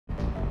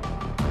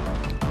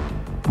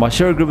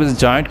Mashiro Group is a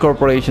giant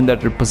corporation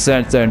that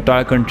represents the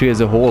entire country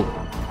as a whole.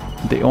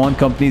 They own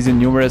companies in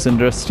numerous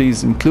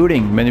industries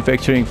including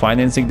manufacturing,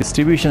 financing,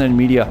 distribution and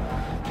media.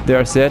 They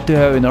are said to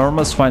have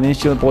enormous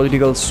financial and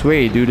political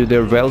sway due to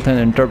their wealth and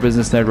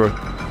inter-business network.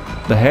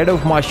 The head of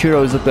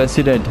Mashiro is the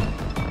president,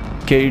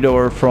 carried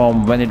over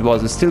from when it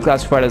was still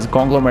classified as a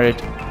conglomerate.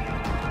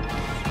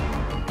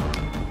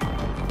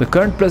 The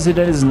current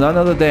president is none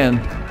other than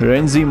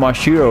Renzi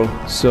Mashiro,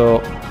 so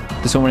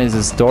this woman is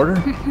his daughter.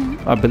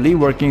 I believe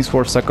working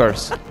for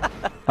Suckers.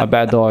 I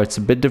bet though it's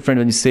a bit different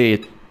when you say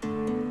it.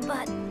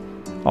 But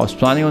I was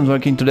planning on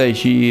working today.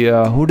 She,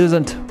 who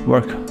doesn't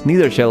work,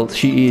 neither shall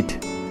she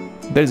eat.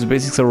 There is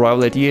basic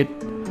survival at yet.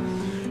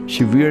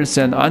 She wears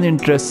an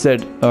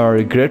uninterested or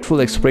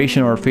regretful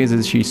expression on her face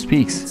as she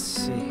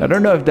speaks. I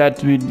don't know if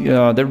that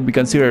would be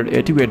considered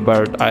etiquette,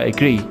 but I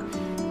agree.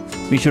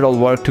 We should all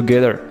work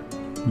together.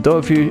 Though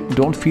if you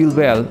don't feel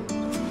well,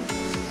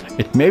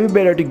 it may be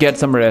better to get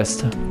some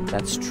rest.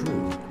 That's true.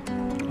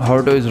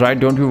 Haruto is right.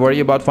 Don't you worry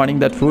about finding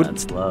that food.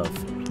 That's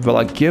love. Well,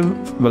 I'll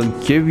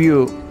give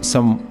you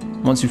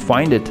some once you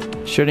find it.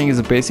 Sharing is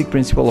a basic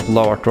principle of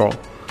love after all.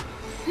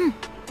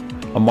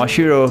 A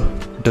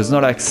Mashiro does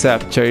not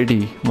accept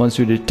charity. Once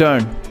you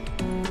return,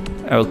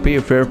 I will pay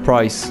a fair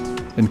price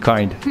in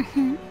kind.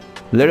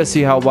 Let us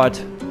see, how about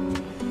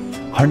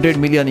 100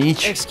 million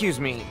each? Excuse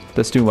me.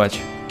 That's too much.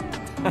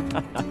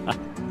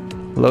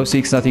 Love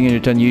seeks nothing in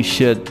return. You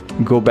should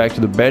go back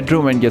to the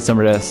bedroom and get some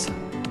rest.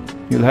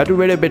 You'll have to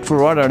wait a bit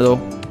for water though.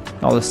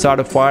 I'll start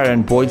a fire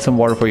and boil some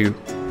water for you.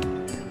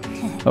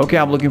 Okay,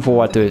 I'm looking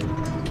forward to it.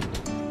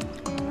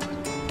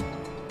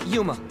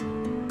 Yuma.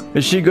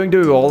 Is she going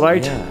to be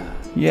alright? Yeah.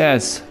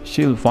 Yes,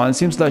 she'll fine.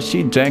 Seems like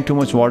she drank too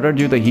much water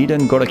due to the heat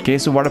and got a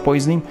case of water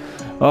poisoning.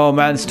 Oh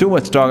man, it's too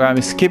much, dog.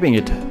 I'm skipping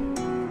it.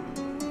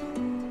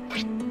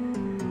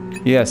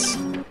 Yes.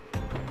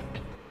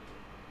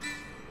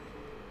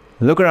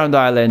 Look around the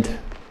island.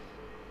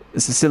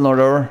 Is it still not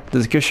over?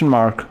 There's a question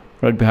mark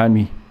right behind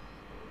me.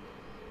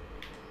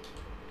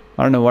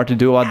 I don't know what to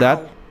do about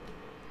that.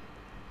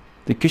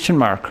 The question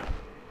mark.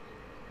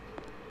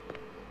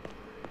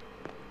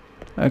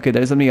 Okay,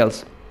 there's something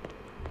else.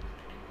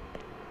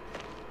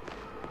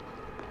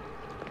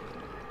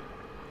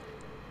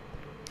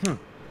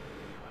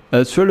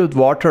 It's filled with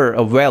water,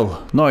 a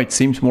well. No, it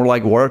seems more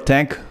like a water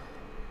tank.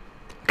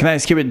 Can I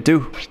skip it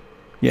too?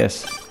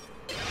 Yes.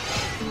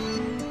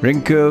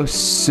 Rinko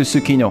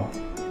Susukino.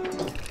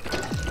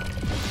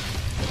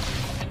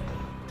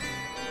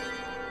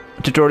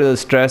 Tutorial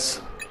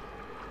stress.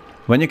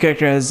 When your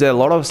character has a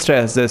lot of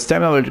stress, the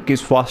stamina will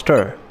decrease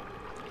faster.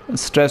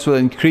 Stress will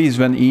increase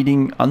when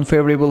eating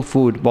unfavorable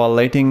food while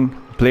letting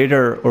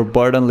pleasure or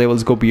burden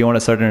levels go beyond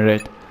a certain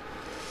rate.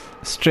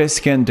 Stress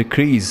can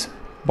decrease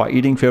by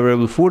eating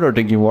favorable food or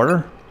drinking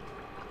water.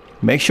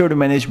 Make sure to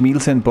manage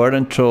meals and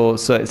burden so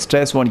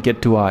stress won't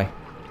get too high.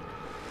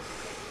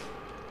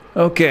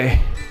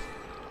 Okay.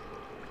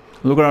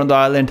 Look around the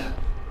island.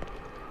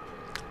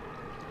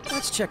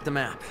 Let's check the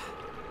map.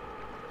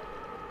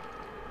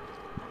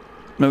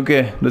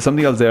 Okay, there's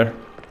something else there.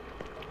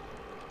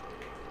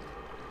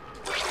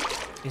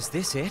 Is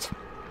this it?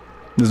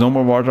 There's no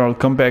more water. I'll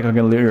come back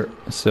again later.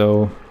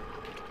 So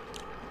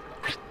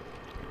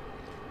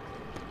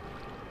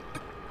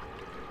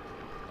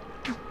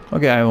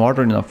okay, I have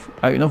water enough.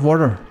 I have enough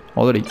water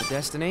already. The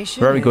destination.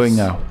 Where are we going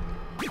now?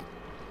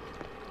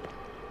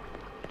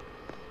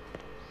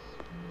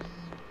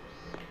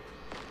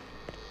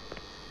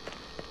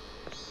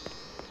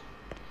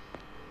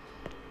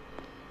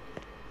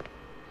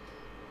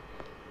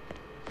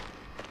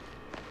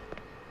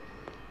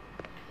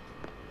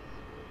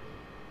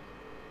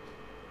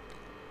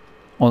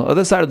 On the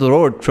other side of the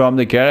road from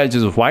the garage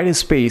is a wide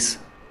space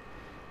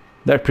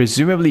that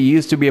presumably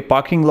used to be a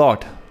parking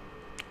lot.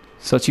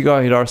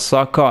 Sachiko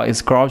Hirasaka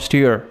is crouched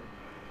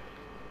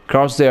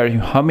there,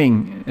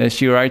 humming as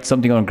she writes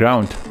something on the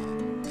ground.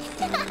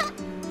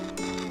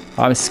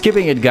 I'm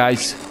skipping it,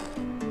 guys.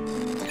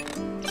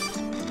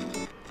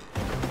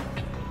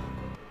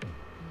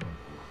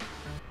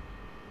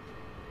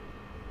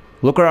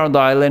 Look around the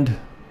island.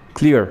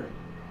 Clear.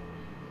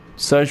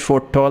 Search for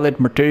toilet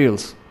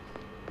materials.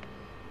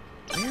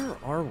 Where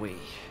are we?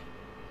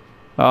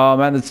 Oh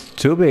man, it's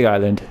too big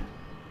island.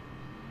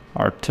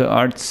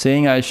 Aren't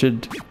saying I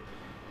should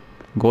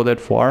go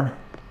that far.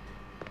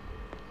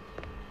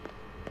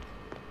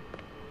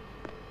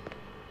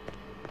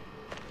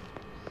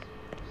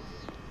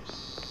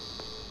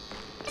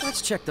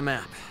 Let's check the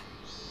map.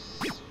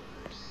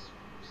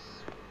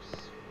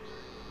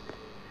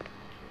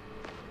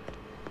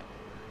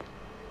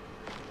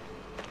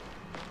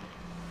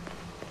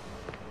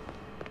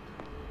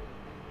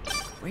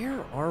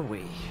 Where are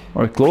we?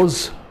 Or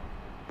close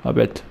a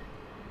bit.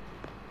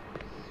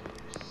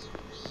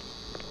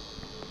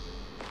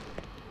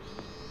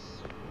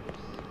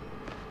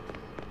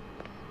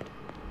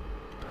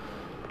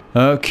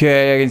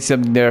 Okay, I can see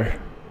something there.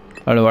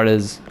 I don't know what it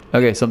is.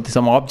 Okay,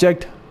 some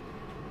object.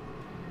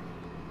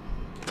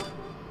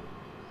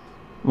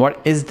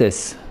 What is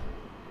this?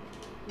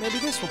 Maybe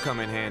this will come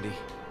in handy.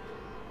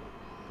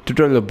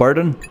 Tutorial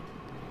burden.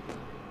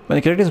 When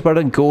the character's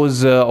burden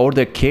goes over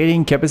their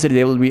carrying capacity,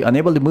 they will be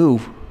unable to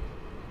move.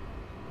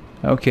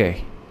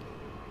 Okay.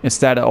 It's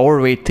that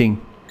overweight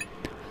thing.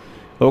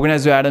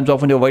 Organize your items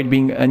often to avoid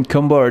being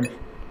encumbered.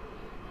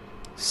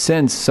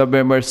 Since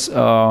sub-members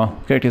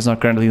characters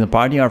not currently in the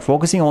party are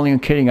focusing only on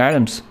carrying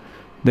items,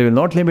 they will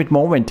not limit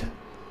movement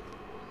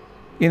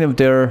even if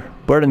their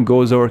burden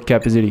goes over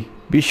capacity.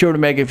 Be sure to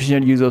make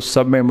efficient use of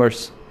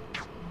sub-members.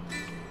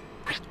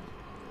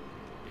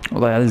 What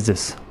the hell is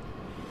this?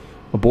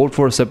 A bolt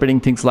for separating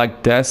things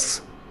like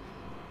desks.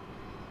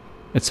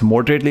 It's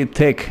moderately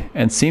thick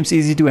and seems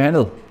easy to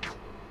handle.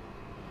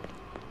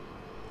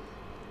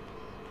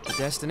 The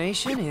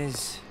destination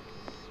is...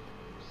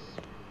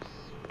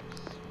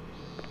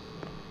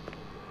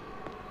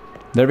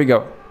 There we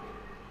go.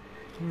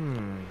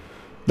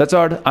 That's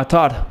odd. I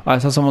thought I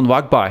saw someone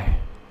walk by.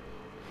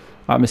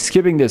 I'm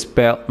skipping this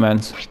bell,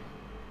 man.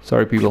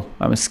 Sorry, people.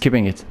 I'm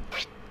skipping it.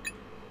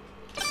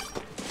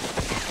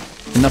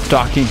 Enough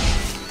talking.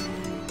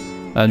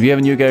 And we have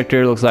a new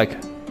character, looks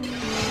like.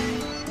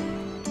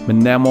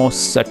 Minamo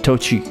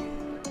Satoshi.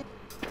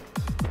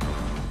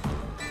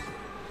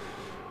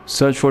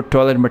 Search for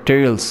toilet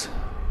materials.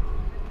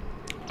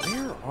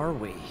 Where are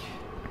we?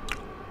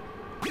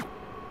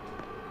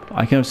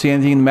 I cannot see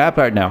anything in the map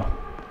right now.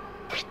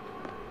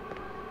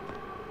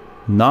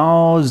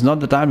 Now is not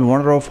the time to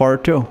wander off far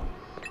too.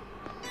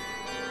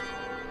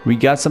 We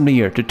got something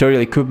here.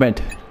 Tutorial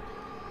equipment.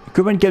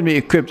 Equipment can be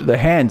equipped with the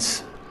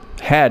hands,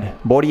 head,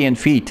 body and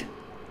feet.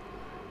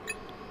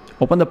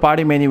 Open the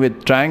party menu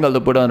with triangle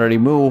to put on or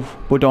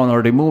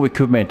remove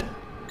equipment.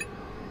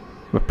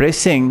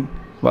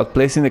 While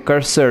placing the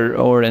cursor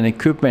over an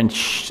equipment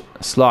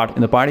slot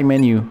in the party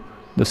menu,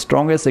 the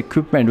strongest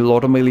equipment will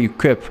automatically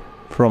equip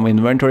from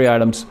inventory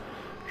items.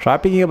 Try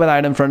picking up an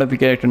item in front of your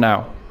character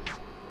now.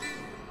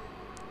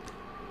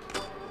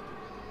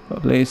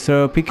 Place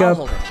pick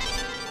up.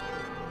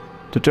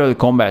 Tutorial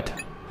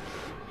combat.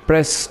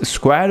 Press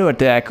square to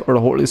attack or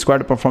hold square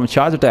to perform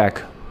charge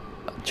attack.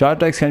 Charge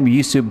attacks can be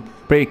used to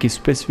break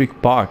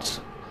specific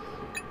parts.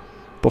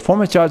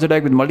 Perform a charge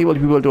attack with multiple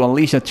people to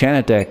unleash a chain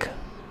attack.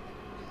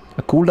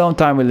 A cooldown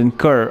time will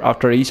incur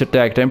after each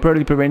attack,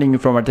 temporarily preventing you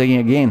from attacking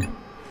again.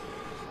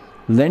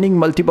 Landing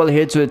multiple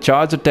hits with a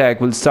charge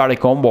attack will start a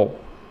combo.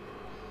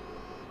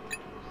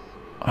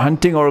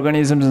 Hunting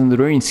organisms in the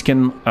ruins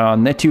can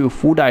net you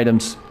food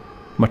items,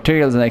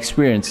 materials and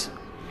experience.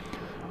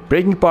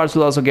 Breaking parts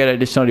will also get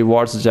additional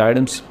rewards such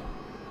items.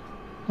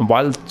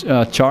 While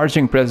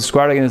charging, press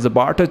square again as the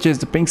bar touches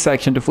the pink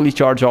section to fully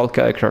charge all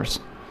characters.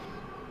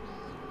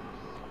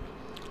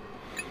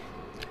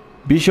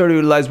 Be sure to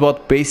utilize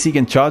both basic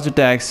and charge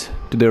attacks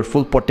to their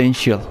full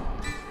potential.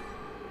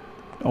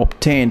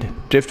 Obtained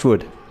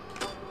driftwood.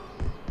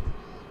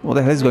 What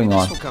the hell is going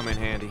on? This will come in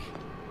handy.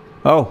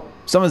 Oh,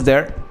 someone's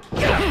there.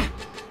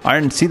 I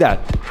didn't see that.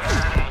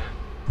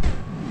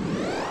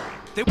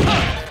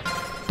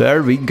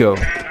 There we go.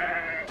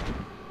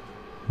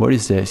 What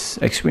is this?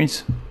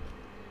 Experience?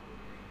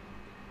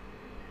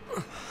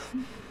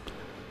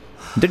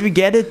 Did we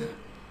get it?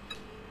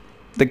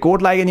 The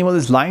goat-like animal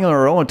is lying on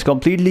her own. It's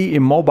completely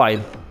immobile.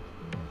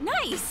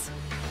 Nice.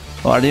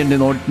 Oh, I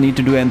didn't need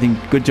to do anything.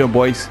 Good job,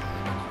 boys.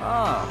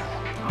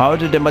 How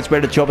did a much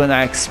better job than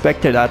I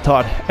expected? I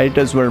thought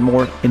editors were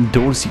more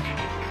indoorsy.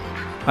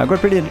 I got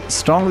pretty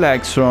strong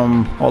legs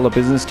from all the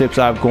business tips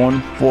I've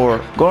gone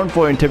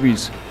for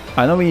interviews.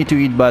 I know we need to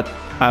eat, but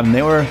I've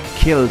never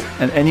killed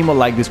an animal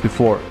like this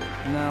before.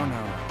 No.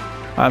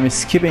 I'm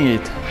skipping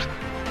it.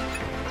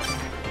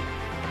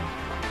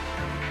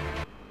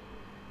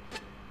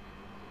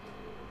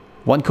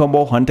 One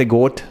combo, hunt a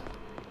goat.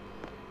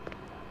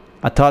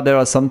 I thought there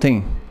was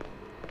something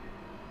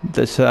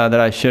that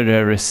I should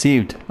have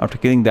received after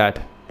killing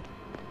that.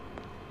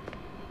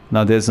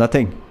 Now there's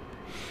nothing.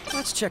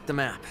 Let's check the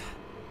map.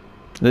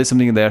 There's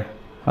something in there.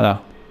 Hello.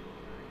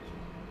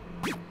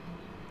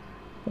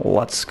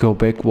 Let's go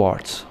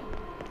backwards.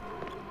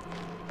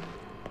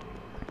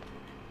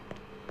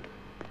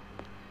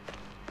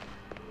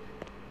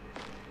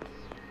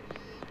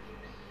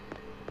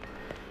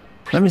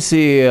 Let me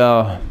see.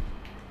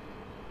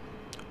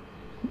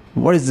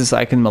 What is this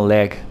icon in my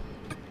leg?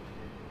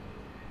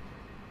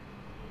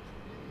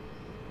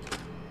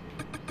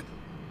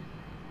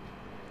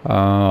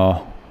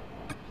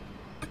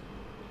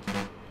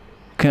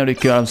 Can I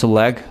cure arms a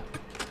leg?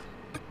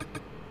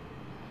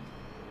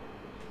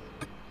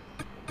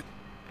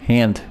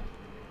 Hand.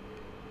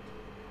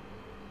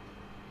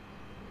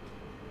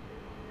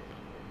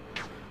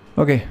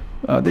 Okay,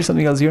 there's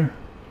something else here.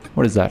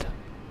 What is that?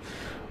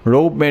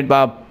 Rope made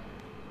by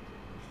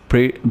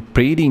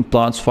braiding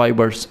plants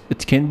fibers.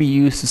 It can be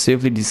used to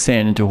safely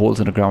descend into holes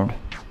in the ground.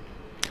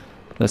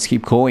 Let's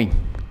keep going.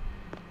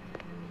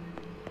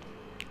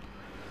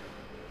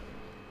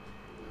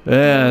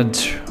 And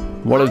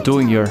what are you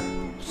doing here?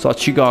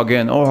 Sachika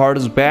again. Oh, Heart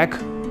is back.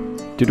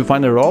 Did you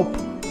find the rope?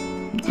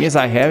 Yes,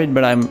 I have it,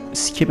 but I'm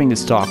skipping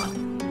this talk.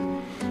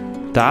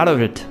 Tired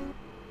of it.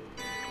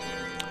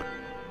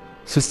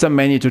 System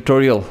menu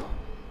tutorial.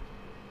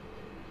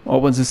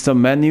 Open system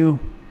menu.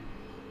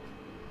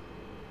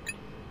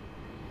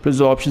 Press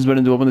the options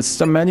button to open the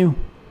system menu.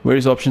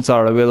 Various options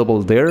are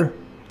available there.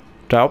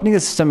 Try opening the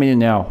system menu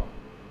now.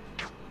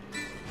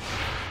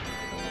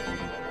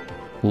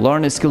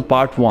 Learn skill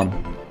part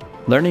 1.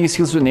 Learning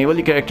skills will enable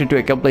your character to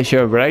accomplish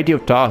a variety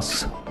of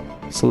tasks.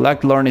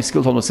 Select learn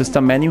skill from the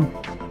system menu.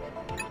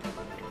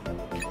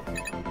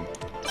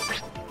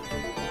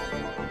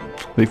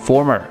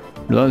 Reformer.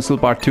 Learn skill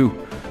part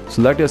 2.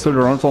 Select a skill to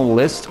run from the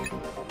list.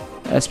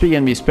 SP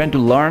can be spent to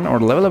learn or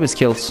level up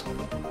skills.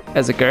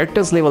 As the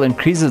character's level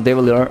increases, they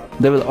will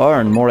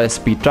earn more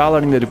SP. Try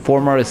learning the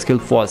Reformer skill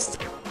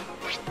first.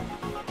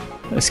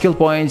 Skill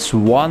points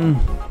 1.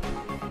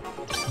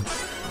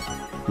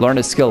 Learn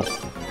a skill.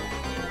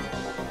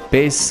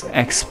 Base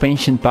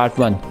expansion part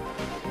 1.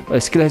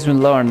 A skill has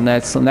been learned.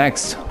 Next,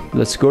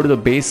 let's go to the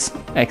base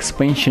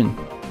expansion.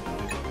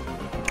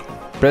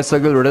 Press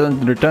circle,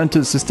 return to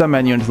the system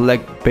menu and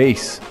select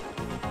base.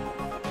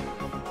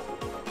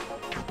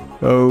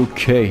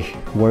 Okay,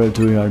 what are we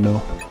doing right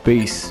now?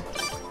 Base.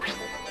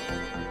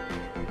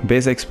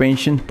 Base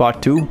expansion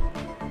part 2.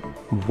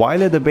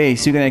 While at the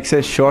base, you can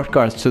access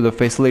shortcuts to the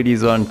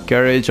facilities on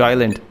Carriage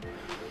Island.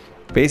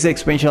 Base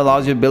expansion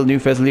allows you to build new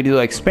facilities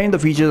or expand the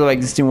features of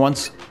existing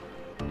ones.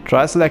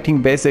 Try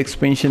selecting base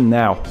expansion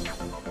now.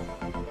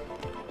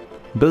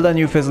 Build a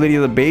new facility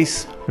at the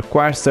base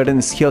requires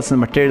certain skills and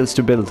materials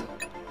to build.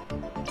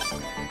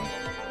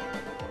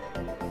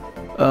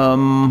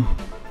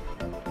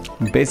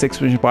 Base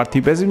expansion part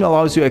 3 basically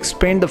allows you to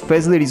expand the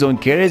facilities on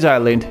Carriage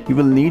Island. You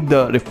will need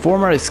the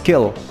Reformer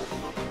skill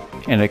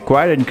and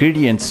required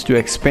ingredients to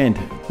expand.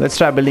 Let's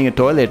try building a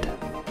toilet,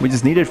 which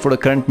is needed for the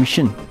current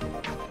mission.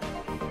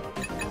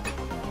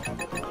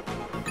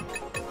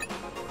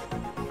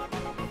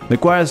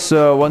 Requires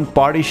one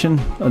partition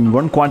and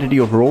one quantity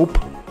of rope.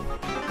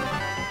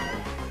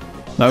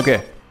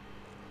 Okay.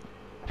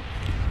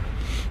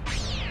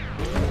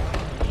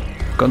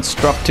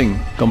 Constructing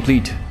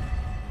complete.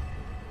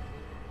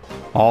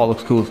 All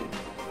looks cool.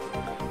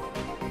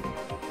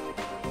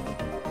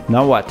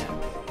 Now what?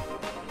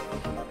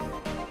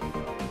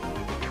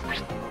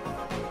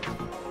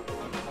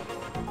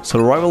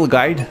 Survival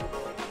guide.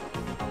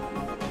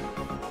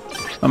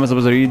 Am I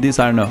supposed to read this?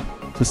 I don't know.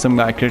 System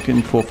guide, character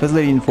info,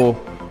 facility info.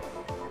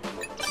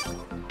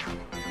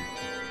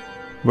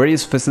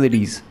 Various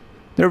facilities.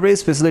 There are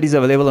various facilities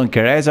available on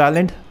Carriage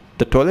Island.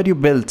 The toilet you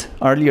built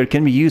earlier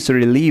can be used to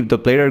relieve the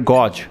player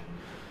gorge.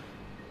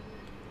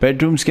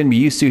 Bedrooms can be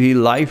used to heal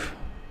life.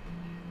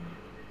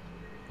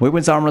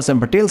 Weapons, armors, and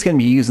materials can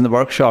be used in the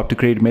workshop to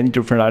create many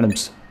different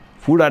items.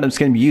 Food items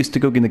can be used to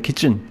cook in the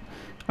kitchen.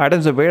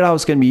 Items of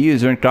warehouse can be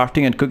used during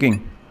crafting and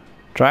cooking.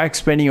 Try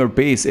expanding your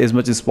base as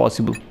much as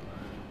possible.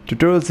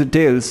 Tutorial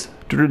details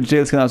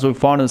can also be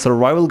found in the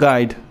survival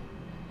guide.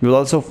 You will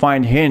also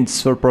find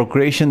hints for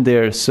progression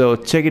there, so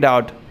check it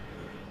out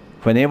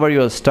whenever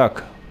you are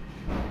stuck.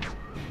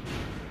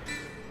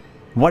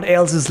 What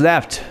else is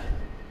left?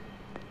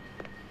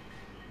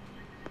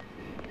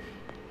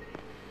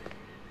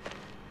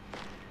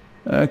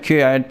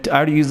 Okay, I had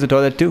to use the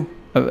toilet too.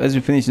 As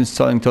we finish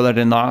installing toilet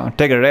and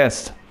take a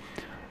rest,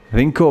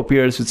 Rinko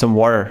appears with some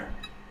water.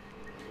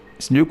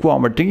 It's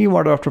lukewarm, but drinking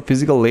water after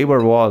physical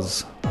labor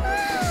was.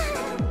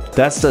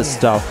 That's the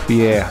stuff,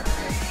 yeah.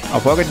 I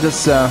forgot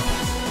just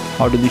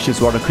how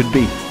delicious water could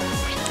be.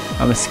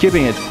 I'm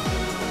skipping it.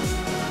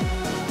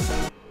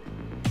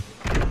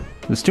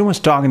 There's too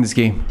much talk in this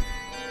game.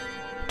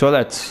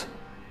 Toilets.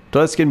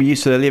 Toilets can be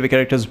used to relieve a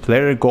character's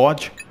player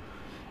gorge.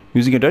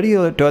 Using a dirty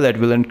toilet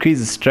will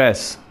increase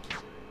stress.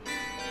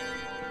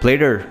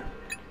 Plater.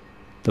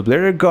 The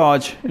player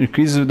gorge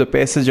increases with the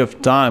passage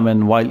of time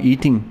and while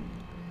eating.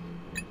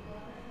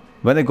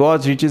 When the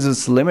gorge reaches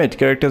its limit,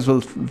 characters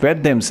will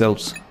wet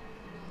themselves.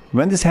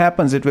 When this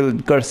happens, it will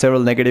incur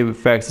several negative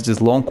effects such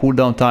as long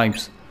cooldown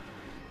times.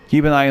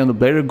 Keep an eye on the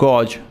bladder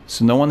gorge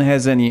so no one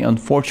has any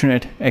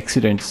unfortunate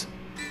accidents.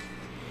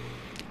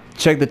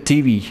 Check the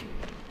TV.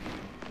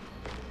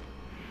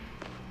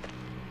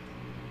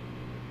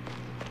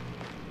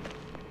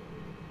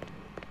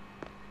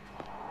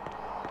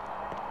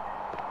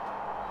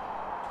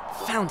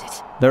 Found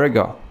it. There we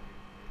go.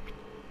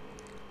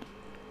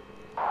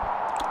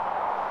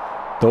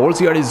 The old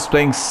CRT is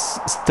playing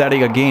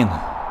static again.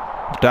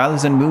 The dial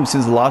isn't moved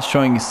since the last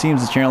showing. It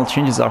seems the channel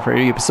changes after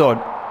every episode.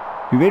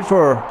 We wait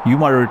for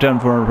Yuma to return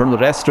from the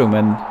restroom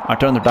and I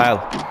turn the dial.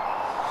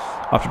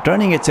 After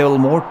turning it several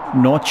more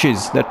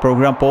notches, that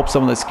program pops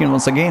up on the screen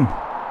once again.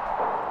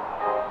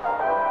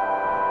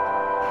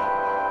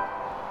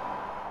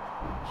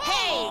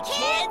 Hey,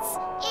 kids!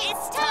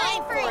 It's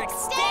time for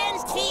Extend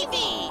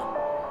TV!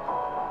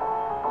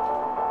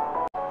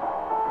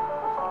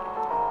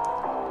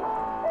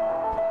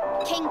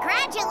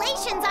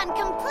 Congratulations on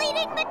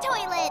completing the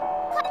toilet!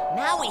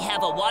 Now we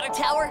have a water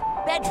tower,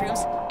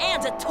 bedrooms,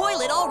 and a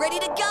toilet all ready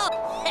to go.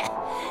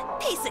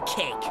 Piece of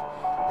cake.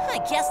 I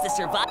guess the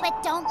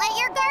But don't let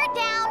your guard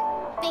down.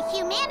 The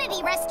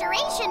humanity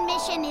restoration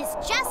mission is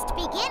just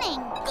beginning.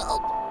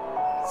 Gulp.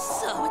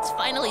 So it's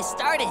finally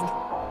starting.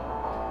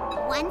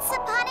 Once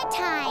upon a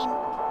time,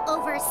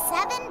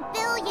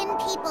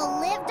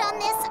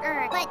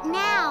 But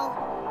now,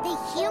 the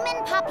human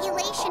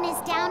population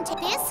is down to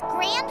this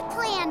grand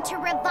plan to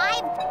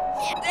revive...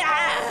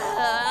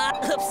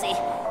 Oopsie.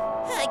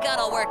 I got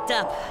all worked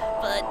up,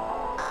 but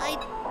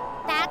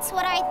That's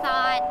what I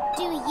thought.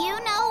 Do you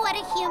know what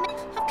a human...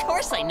 Of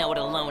course I know what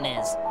a loan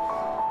is.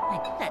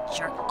 That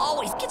jerk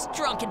always gets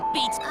drunk and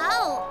beats...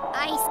 Oh,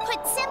 I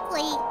put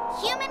simply,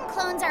 human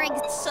clones are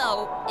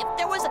So, if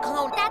there was a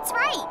clone... That's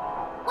right.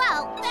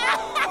 Well...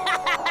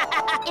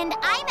 And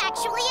I'm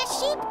actually a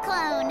sheep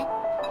clone.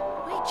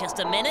 Wait just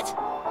a minute.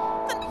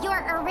 Your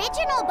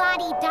original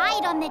body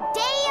died on the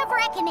day of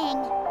reckoning.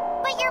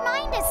 But your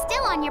mind is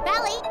still on your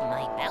belly.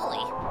 My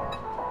belly?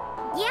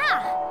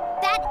 Yeah,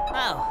 that...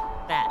 Oh,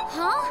 that.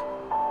 Huh?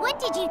 What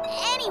did you...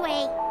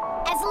 Anyway,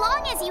 as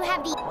long as you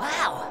have the...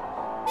 Wow.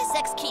 This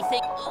X-key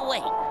thing...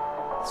 Wait.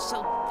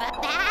 So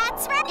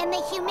That's right. And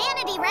the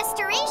humanity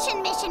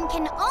restoration mission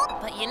can only...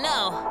 But you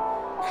know,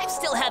 I'm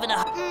still having a...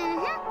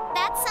 Mm-hmm.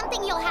 That's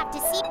something you'll have to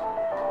see.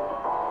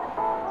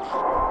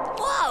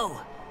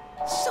 Whoa!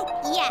 So...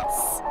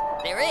 Yes.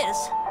 There is.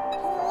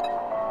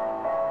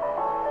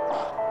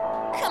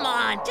 Come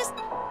on, just...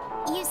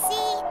 You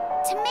see,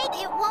 to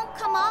make it won't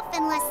come off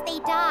unless they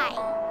die.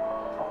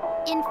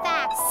 In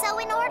fact, so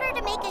in order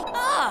to make it...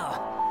 Oh!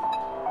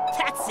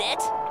 That's it?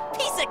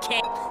 Piece of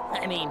cake!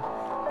 I mean,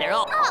 they're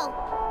all... Oh,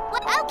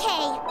 what?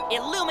 Okay.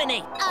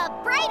 Illuminate! A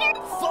brighter...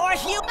 For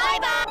you!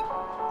 Bye-bye!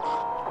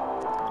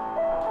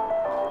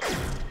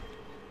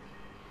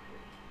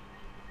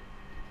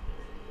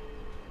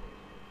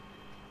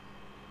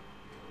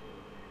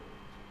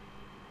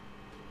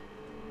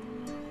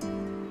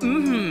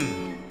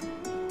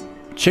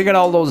 Check out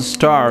all those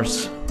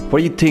stars. What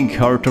do you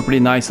think? Are pretty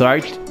nice,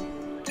 right?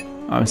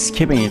 I'm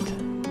skipping it.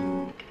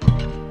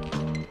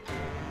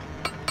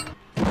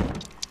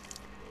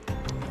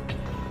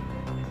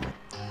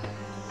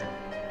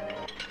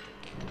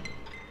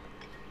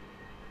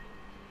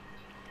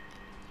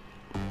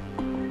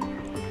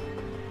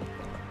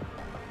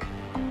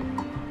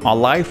 I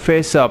lie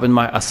face up in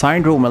my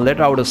assigned room and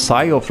let out a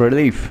sigh of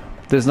relief.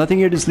 There's nothing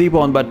here to sleep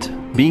on, but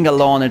being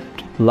alone at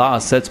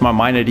last sets my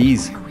mind at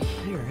ease.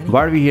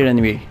 Why are we here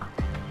anyway?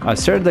 I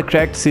stared at the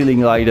cracked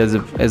ceiling light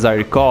as I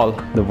recall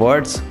the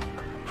words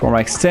from my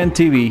extended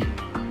TV.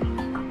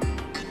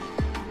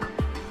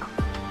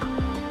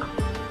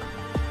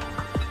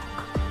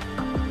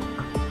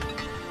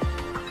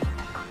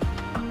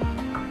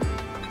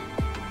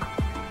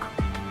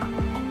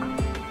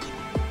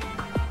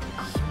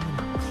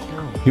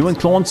 Human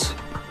clones?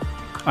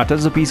 I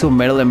touched a piece of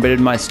metal embedded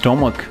in my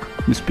stomach.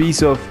 This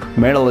piece of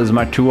metal is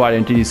my true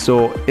identity,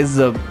 so is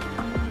the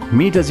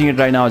me touching it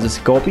right now just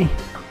a copy?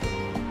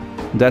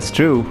 That's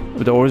true,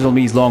 but the original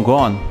me is long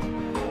gone.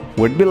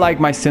 Would it be like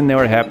my sin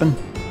never happened?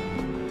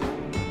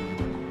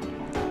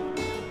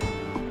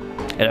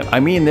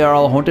 I mean, they are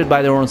all haunted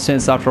by their own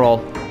sins after all.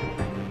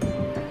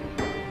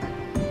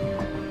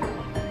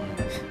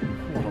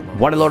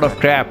 What a load of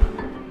crap.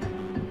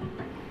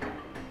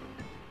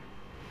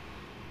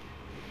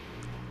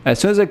 As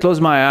soon as I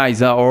close my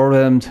eyes,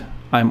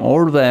 I'm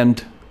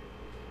overwhelmed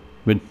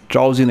with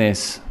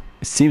drowsiness.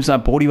 It seems my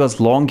body was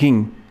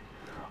longing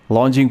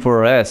for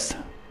rest.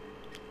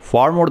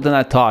 Far more than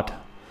I thought.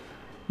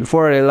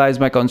 Before I realized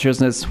my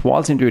consciousness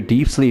falls into a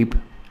deep sleep.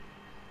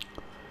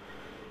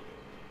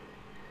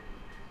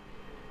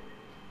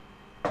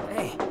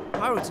 Hey,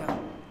 Haruto,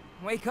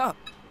 wake up.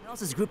 Who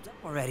else is grouped up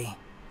already?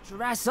 Get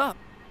your ass up.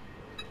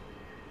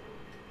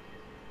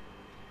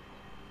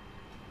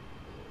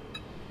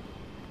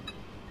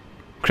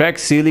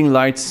 Cracked ceiling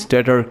lights,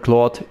 tattered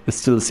cloth. It's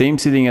still the same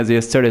ceiling as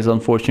yesterday's,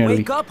 unfortunately.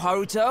 Wake up,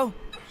 Haruto.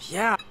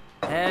 Yeah.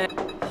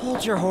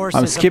 Hold your horses.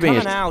 I'm skipping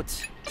coming it.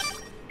 Out.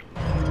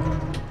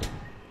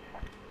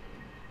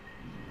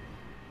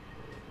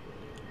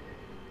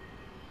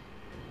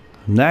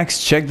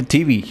 Next, check the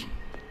TV.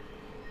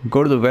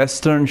 Go to the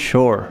Western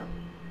Shore.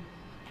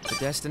 The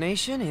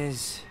destination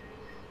is...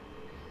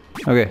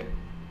 Okay.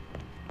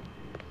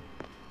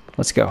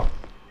 Let's go.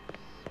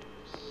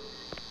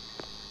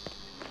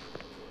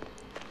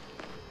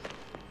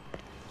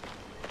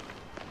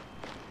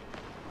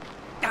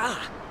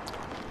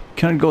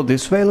 Can it go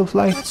this way, looks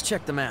like? Let's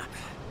check the map.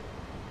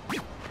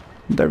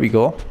 There we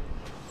go.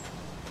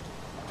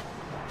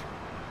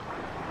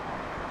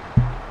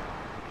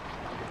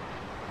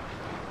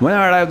 When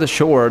I arrive at the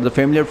shore, the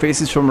familiar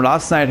faces from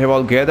last night have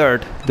all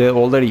gathered there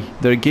already.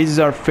 Their gauges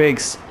are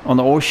fixed on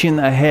the ocean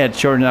ahead.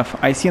 Sure enough,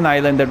 I see an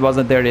island that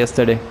wasn't there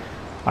yesterday.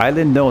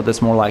 Island? No,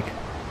 that's more like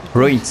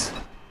ruins.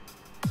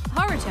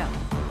 Haruto.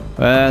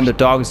 And the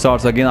talk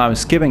starts again. I'm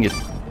skipping it.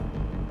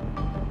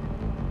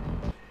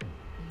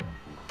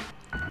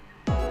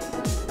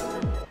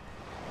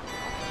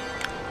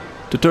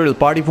 Tutorial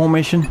party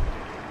formation.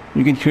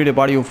 You can create a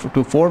party of up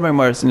to 4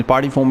 members in a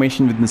party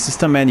formation within the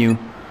system menu.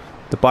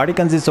 The party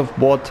consists of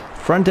both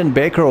front and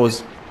back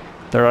rows.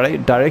 The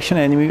direction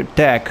enemy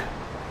attack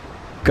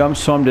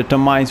comes from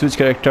determines which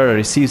character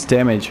receives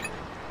damage.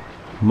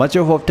 Much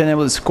of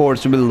obtainable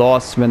scores will be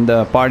lost when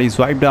the party is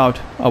wiped out.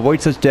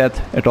 Avoid such death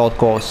at all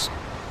costs.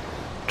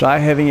 Try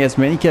having as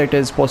many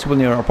characters as possible in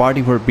your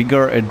party for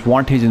bigger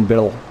advantage in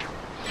battle.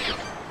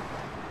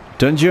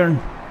 Dungeon.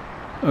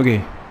 Okay,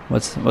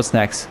 what's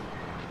next?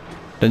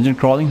 Dungeon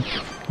crawling?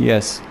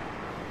 Yes.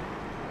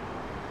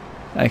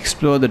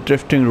 Explore the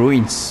drifting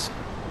ruins.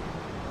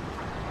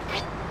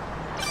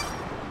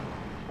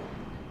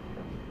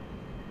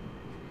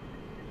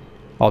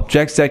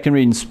 Objects that can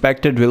be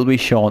inspected will be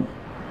shown.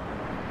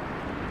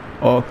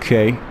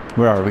 Okay,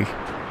 where are we?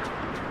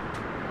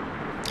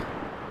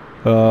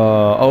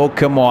 Oh,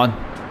 come on.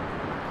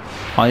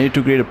 I need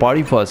to create a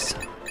party first.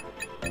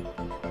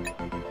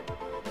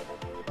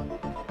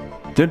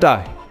 Didn't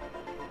I?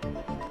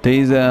 There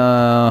is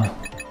a...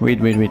 Wait,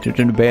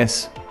 return to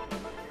base.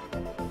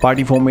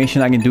 Party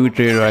formation, I can do it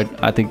right,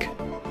 I think.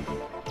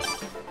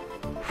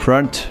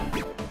 Front.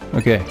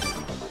 Okay.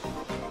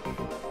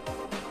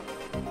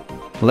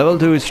 Level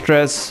 2 is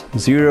stress,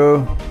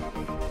 0.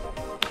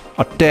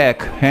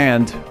 Attack,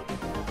 hand.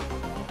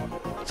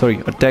 Sorry,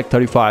 attack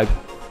 35.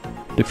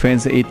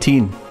 Defense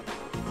 18.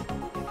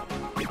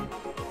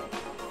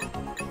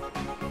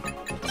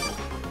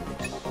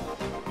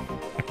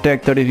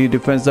 Attack 33,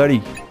 defense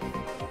 30.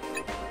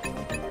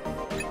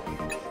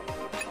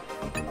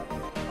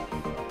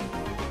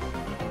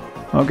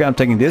 Okay, I'm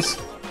taking this.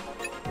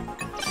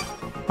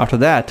 After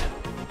that,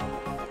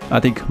 I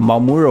think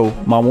Mamoru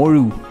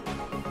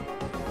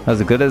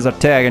has a good as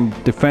attack and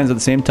defense at the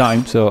same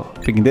time, so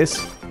picking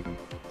this.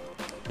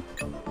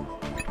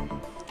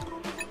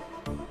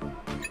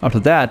 After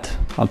that,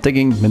 I'm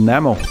taking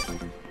Minamo.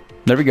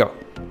 There we go.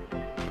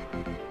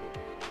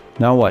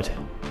 Now what?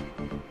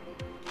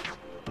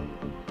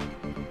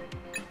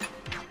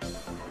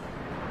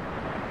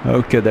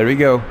 Okay, there we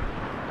go.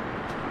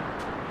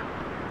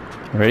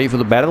 Ready for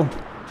the battle?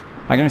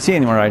 I can't see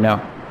anyone right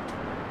now.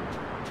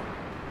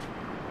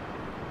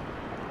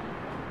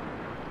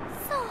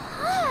 So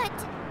hot.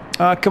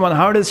 Ah, come on,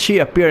 how does she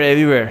appear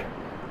everywhere?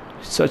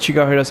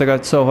 Sachika Hirasaka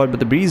got so hot,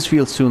 but the breeze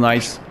feels too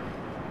nice.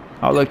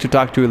 I would like to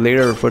talk to you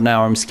later. For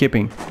now, I'm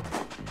skipping.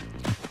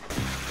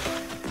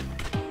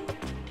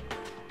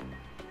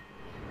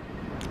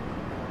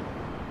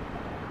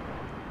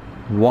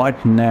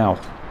 What now?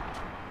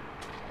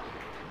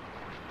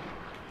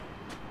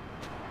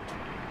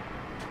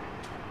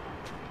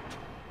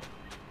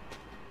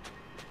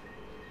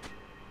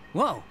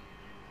 Whoa.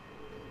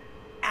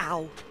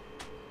 Ow.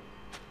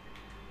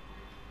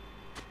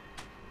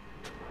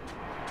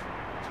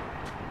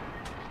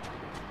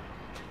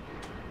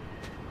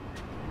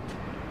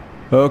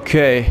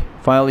 Okay,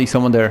 finally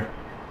someone there.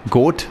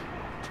 Goat?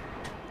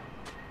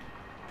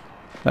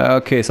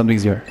 Okay,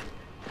 something's here.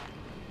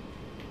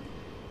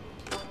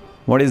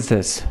 What is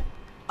this?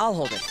 I'll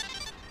hold it.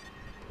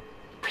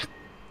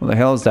 What the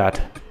hell is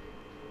that?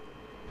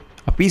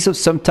 A piece of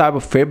some type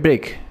of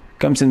fabric.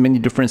 Comes in many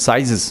different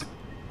sizes.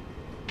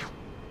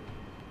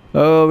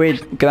 Oh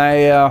wait, can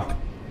I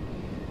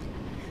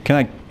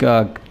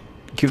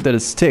give that a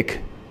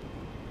stick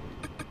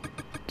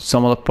to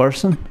some other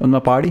person on my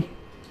party?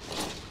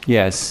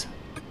 Yes,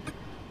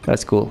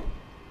 that's cool.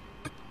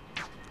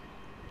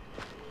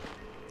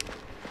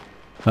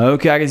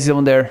 Okay, I can see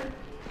someone there,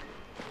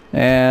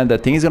 and the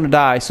thing is gonna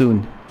die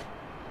soon.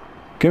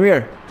 Come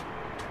here.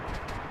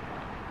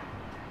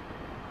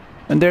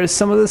 And there's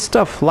some of this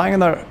stuff lying on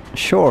the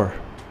shore,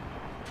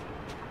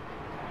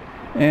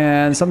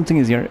 and something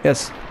is here.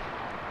 Yes.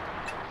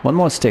 One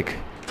more stick.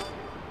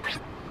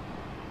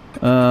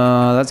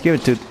 Let's give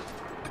it to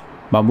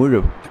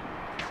Mamoru.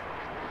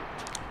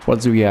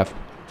 What do we have?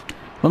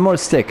 One more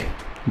stick.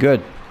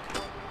 Good.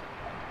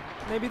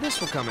 Maybe this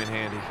will come in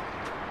handy.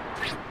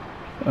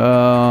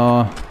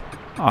 I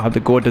hope the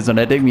goat doesn't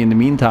attack me in the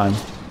meantime.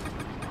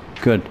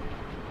 Good.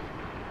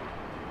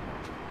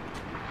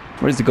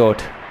 Where's the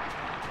goat?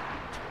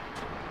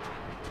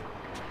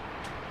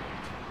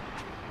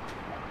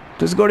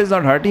 This goat is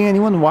not hurting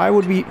anyone. Why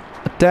would we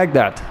attack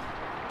that?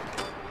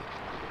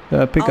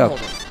 Pick up.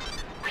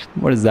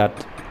 What is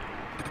that?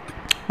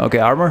 Okay,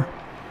 armor.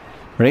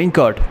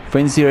 Raincoat.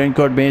 Fancy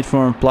raincoat made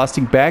from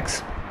plastic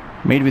bags.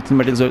 Made with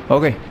materials.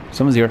 Okay,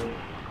 someone's here.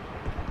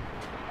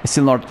 It's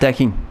still not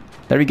attacking.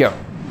 There we go.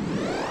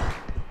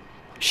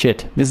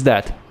 Shit, missed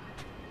that.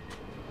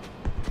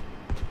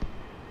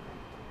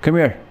 Come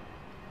here.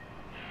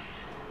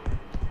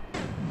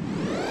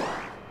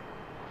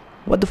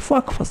 What the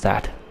fuck was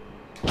that?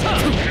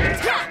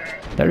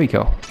 There we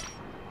go.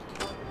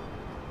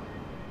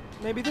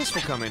 Maybe this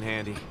will come in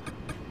handy.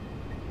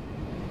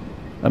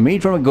 A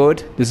meat from a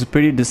goat. This is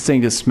pretty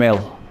distinct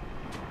smell.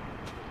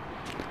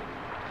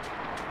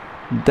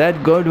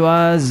 That goat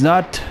was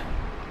not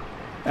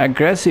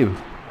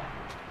aggressive.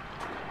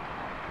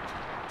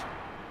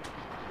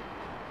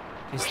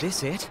 Is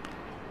this it?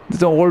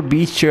 There's an old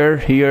beach chair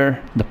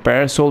here. The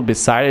parasol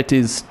beside it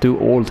is too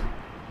old.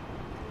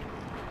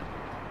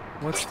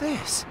 What's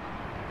this?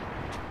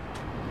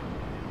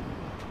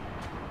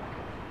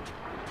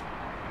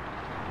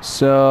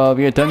 So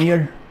we are done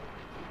here.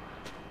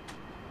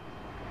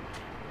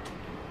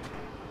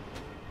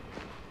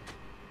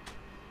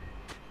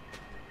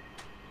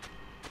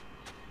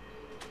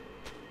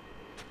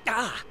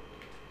 Ah!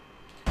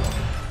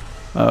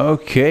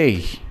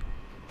 Okay.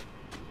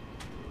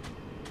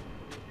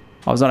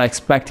 I was not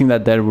expecting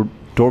that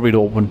door would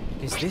open.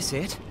 Is this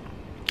it?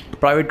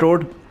 Private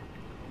road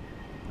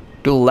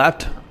to the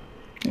left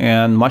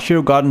and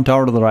Mashiro Garden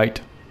Tower to the right.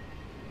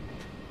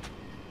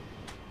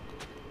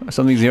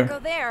 Something's here. Go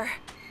there.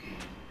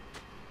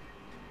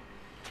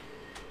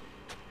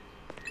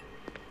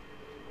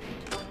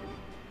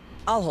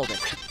 I'll hold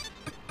it.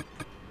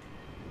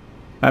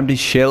 Empty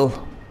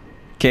shell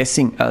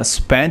casing, a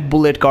spent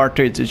bullet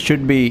cartridge. It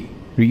should be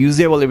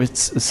reusable if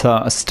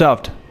it's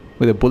stuffed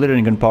with a bullet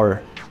and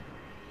gunpowder.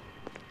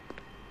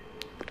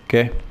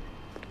 Okay,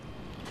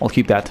 I'll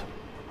keep that.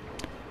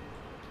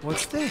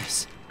 What's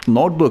this?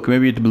 Notebook,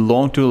 maybe it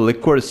belonged to a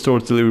liquor store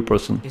delivery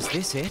person. Is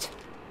this it?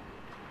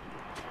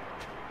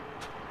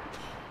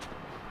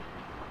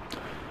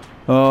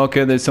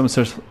 Okay, there's some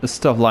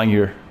stuff lying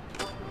here.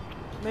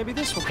 Maybe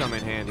this will come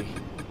in handy.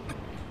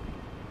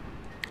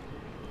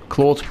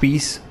 Cloth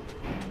piece.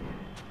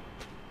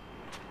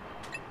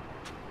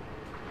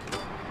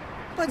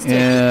 Let's take this.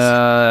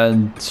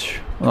 And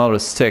another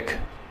stick.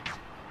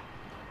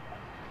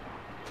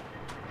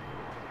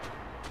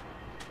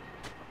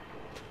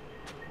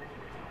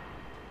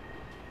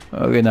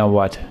 Okay, now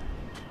what?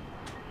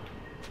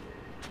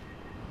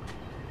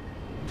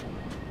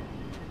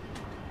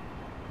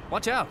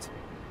 Watch out.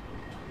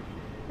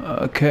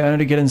 Okay, I need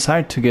to get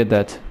inside to get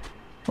that.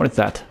 What is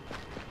that?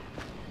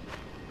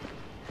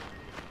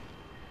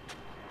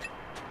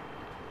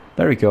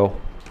 There we go.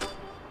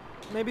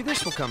 Maybe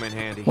this will come in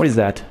handy. What is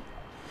that?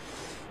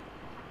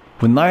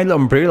 Vinyl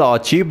umbrella, a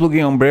cheap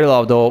looking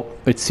umbrella, though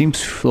it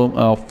seems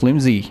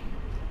flimsy.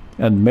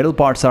 And metal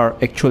parts are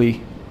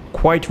actually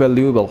quite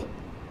valuable.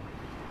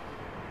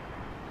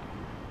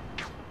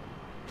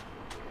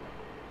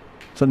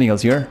 Something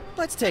else here?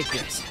 Let's take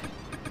this.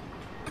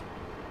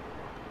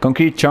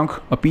 Concrete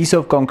chunk, a piece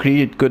of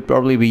concrete. It could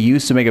probably be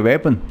used to make a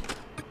weapon.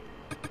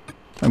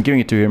 I'm giving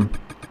it to him.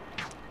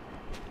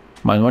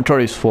 My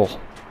inventory is full.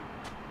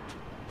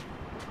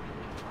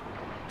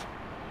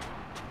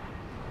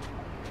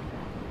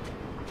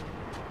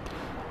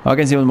 I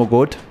can see one more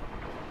goat.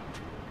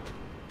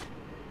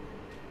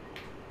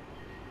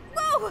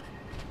 Whoa!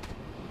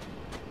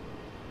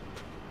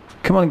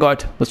 Come on,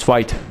 goat, let's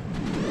fight.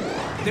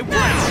 They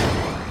won.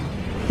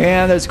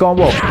 And there's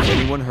combo.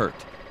 Anyone hurt?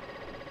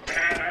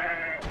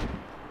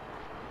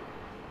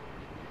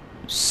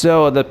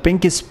 So the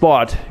pinky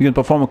spot, you can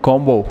perform a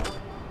combo.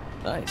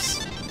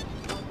 Nice.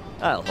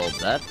 I'll hold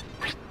that.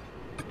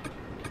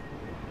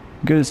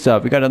 Good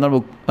stuff. We got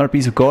another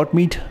piece of goat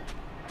meat.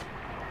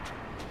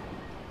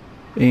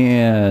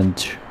 And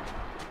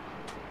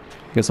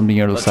got something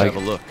here looks Let's like.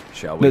 have a look,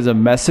 shall we? There's a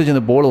message in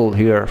the bottle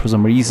here for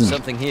some reason.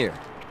 Something here.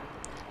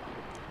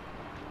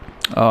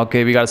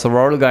 Okay, we got a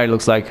survival guide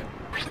looks like.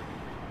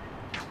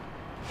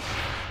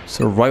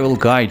 Survival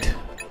guide.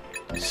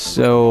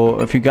 So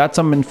if you got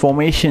some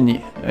information,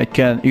 you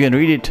can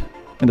read it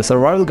in the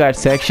survival guide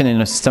section in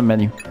the system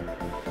menu.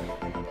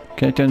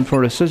 Connect info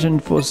research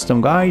info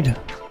system guide.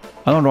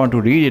 I don't want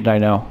to read it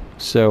right now,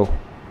 so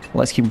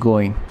let's keep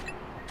going.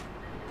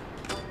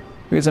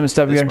 We got some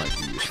stuff This here. might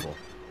be useful.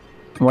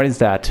 What is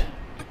that?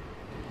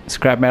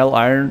 Scrap metal,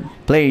 iron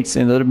plates,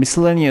 and other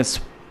miscellaneous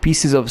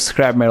pieces of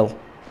scrap metal.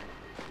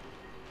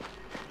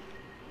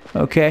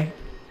 Okay.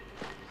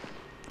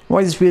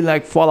 Why does it feel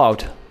like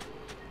Fallout?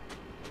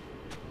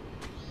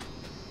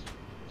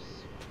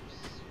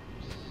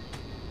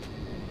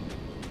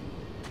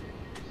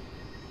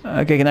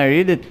 Okay, can I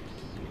read it?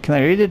 Can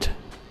I read it?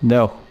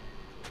 No.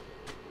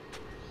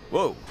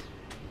 Whoa.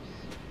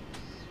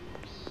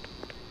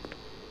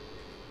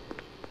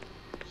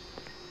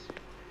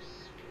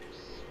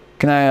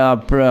 Can I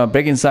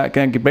break inside?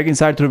 Can I break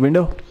inside through the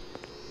window?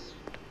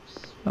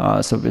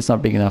 So it's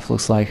not big enough,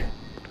 looks like.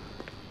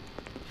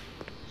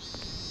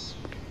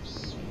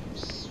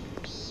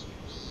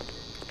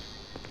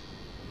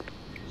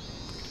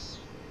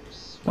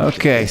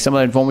 Okay, some of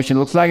the information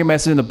looks like a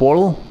message in the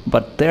portal,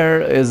 but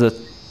there's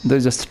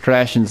just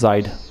trash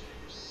inside.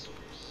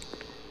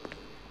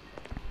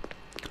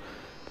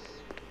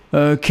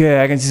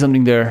 Okay, I can see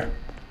something there.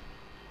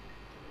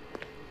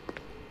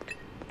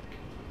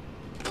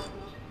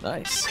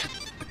 Nice.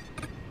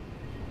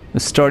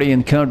 Sturdy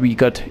and cannot be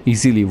cut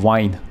easily.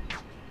 Wine.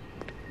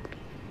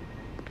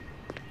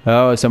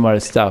 Oh, some other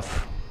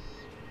stuff.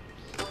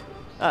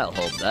 I'll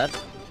hold that.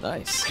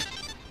 Nice.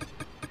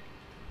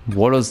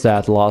 What was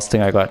that last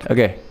thing I got?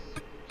 Okay.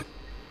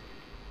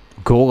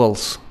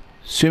 Goggles.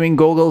 Swimming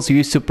goggles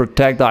used to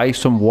protect the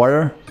eyes from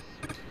water.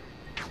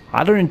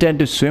 I don't intend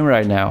to swim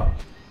right now.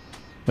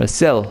 But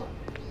still.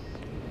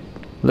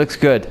 Looks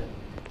good.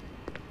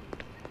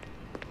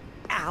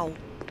 Ow.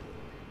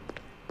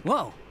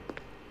 Whoa.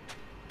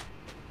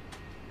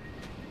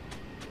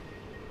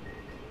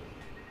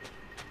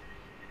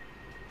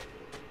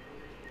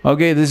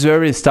 Okay, this is where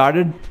we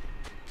started.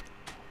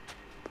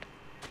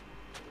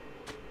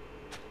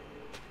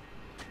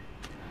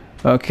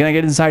 Can I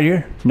get inside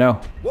here? No.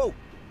 Whoa.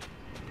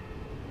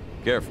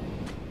 Careful.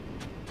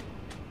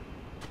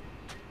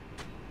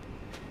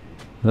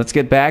 Let's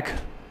get back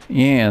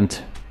And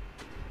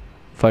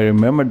if I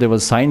remember, there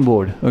was a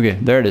signboard. Okay,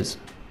 there it is.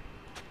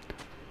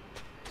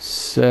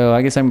 So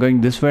I guess I'm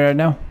going this way right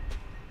now.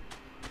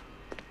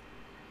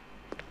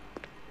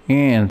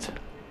 And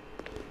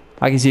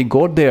I can see a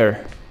goat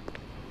there.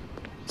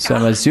 So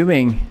I'm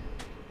assuming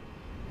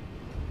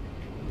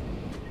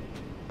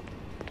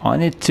I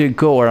need to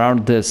go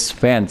around this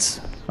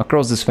fence,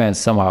 across this fence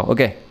somehow.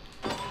 Okay,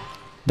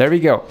 there we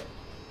go.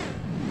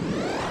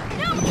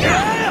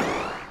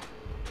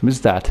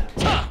 Missed that.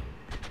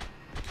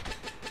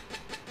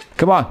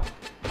 Come on.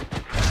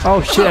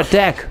 Oh shit,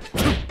 attack.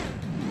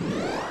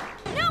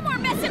 No more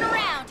messing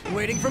around.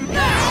 Waiting for me.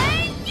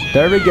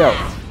 There we go.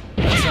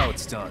 That's how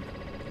it's done.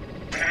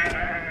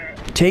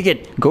 Take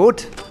it,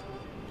 goat.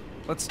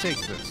 Let's take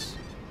this.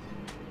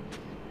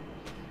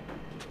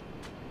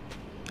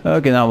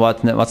 Okay, now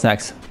what's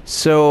next?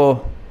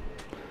 So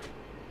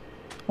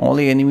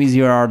only enemies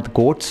here are the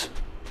goats.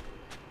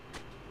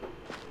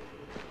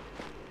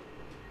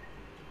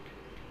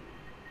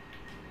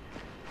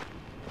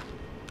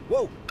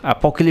 Whoa!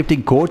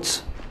 Apocalyptic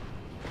goats.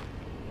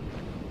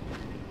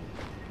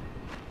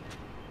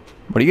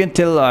 But you can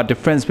tell a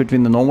difference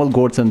between the normal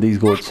goats and these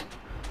goats.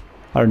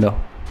 I don't know.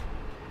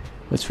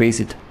 Let's face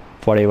it.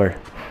 Whatever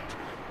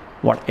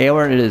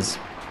it is.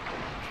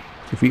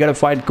 If we gotta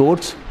fight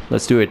goats,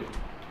 let's do it.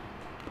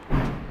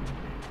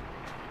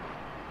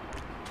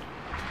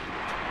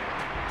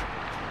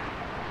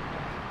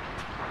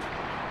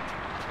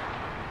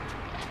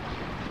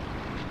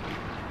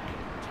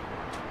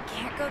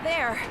 Can't go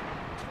there.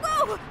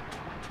 Whoa!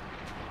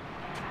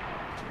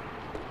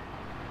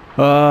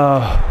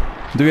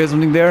 Do we have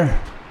something there?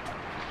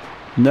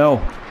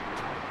 No.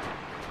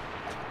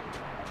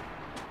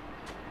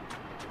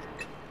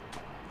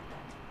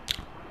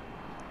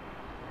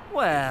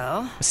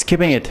 Well,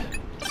 Skipping it.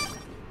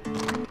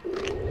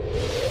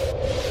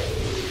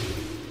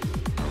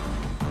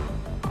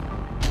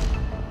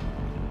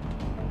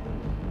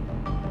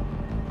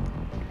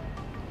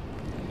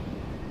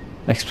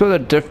 Explore the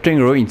drifting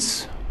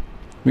ruins.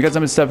 We got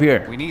some stuff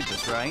here. We need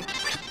this, right?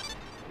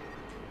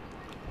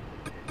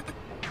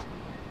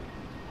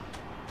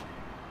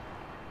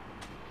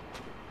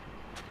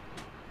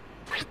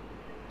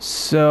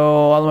 So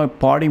all my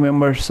party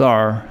members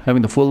are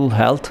having the full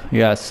health.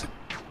 Yes.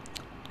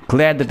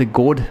 Glad that the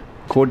goat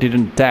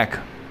didn't attack.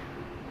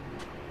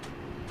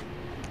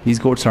 These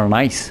goats are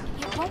nice.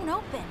 It won't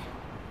open.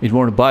 It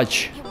won't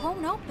budge. It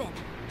won't open.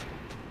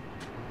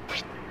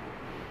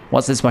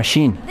 What's this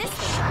machine? This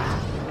way.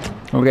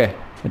 Okay,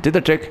 I did the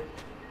trick.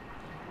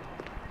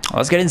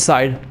 Let's get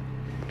inside.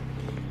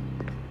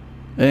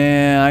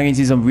 And I can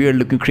see some weird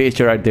looking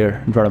creature right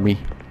there in front of me.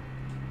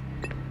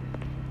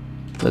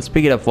 Let's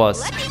pick it up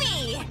first. Lucky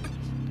me.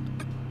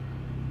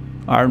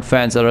 Iron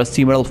fence or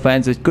rusty metal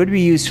fence. It could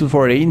be useful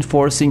for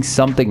reinforcing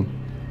something.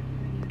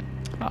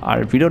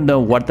 We don't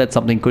know what that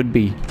something could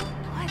be.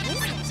 What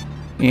is it?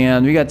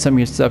 And we got some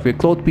here stuff here.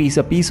 Cloth piece,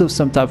 a piece of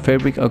some type of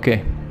fabric.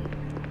 Okay.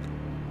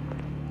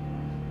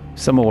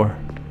 Some more.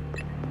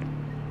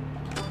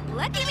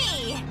 Lucky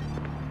me.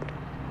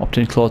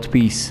 Obtain cloth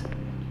piece.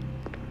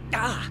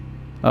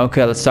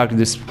 Okay, let's talk to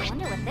this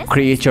Wonder what this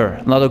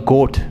creature. Another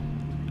goat.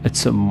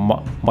 It's a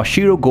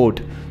Mashiro goat.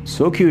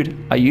 So cute.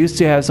 I used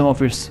to have some of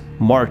his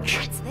merch.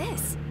 What's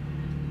this?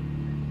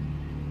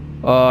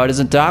 It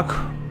doesn't talk.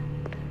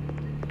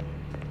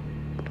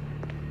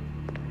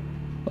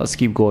 Let's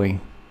keep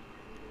going.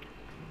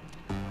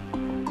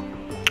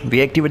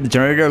 We activate the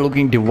generator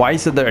looking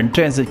device at the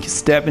entrance and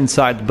step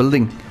inside the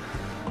building.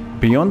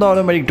 Beyond the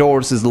automatic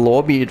doors is the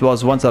lobby. It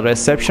was once a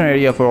reception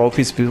area for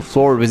office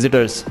floor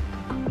visitors.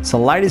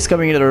 Sunlight is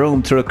coming into the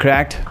room through the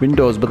cracked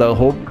windows, but the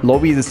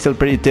lobby is still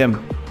pretty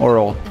dim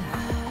overall.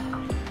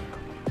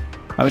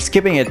 I'm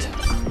skipping it.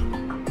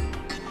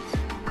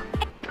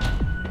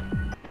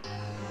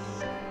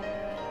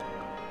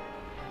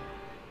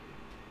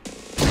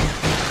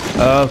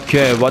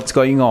 Okay, what's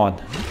going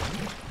on?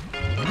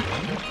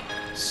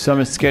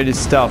 Some scary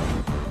stuff.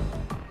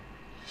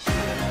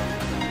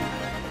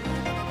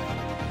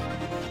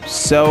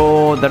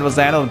 So that was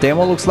the end of the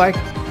demo, looks like.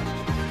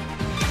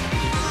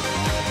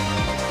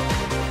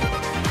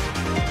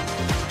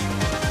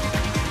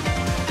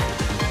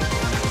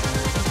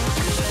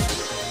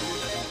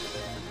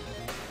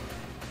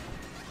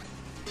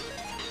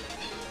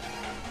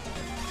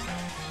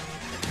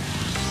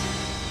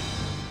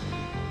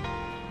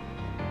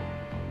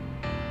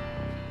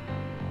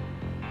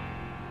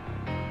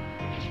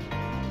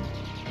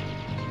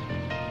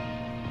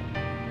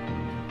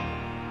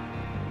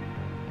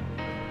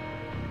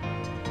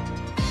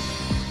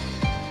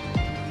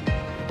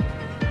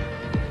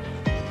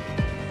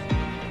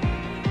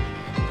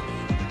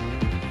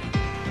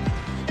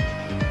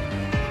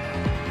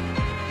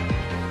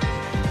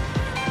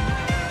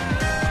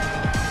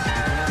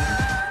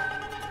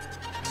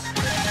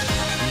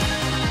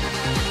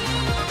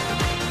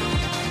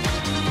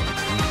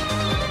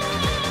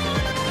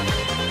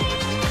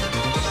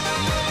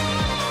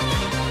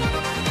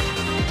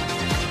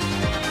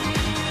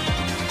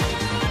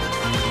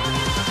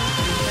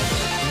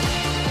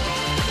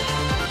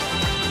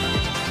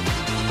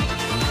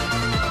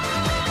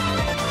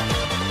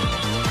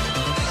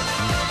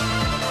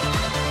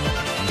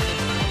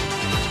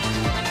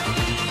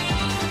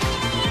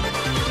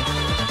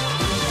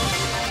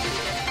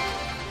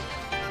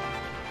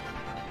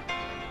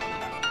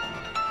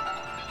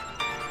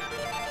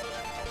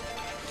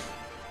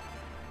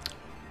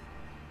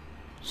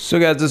 So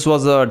guys, this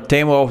was a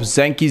demo of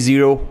Zanki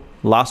Zero,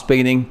 last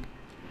beginning.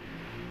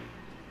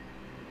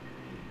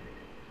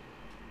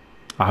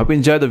 I hope you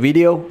enjoyed the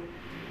video.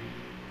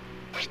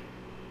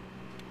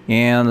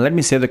 And let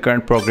me save the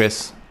current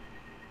progress.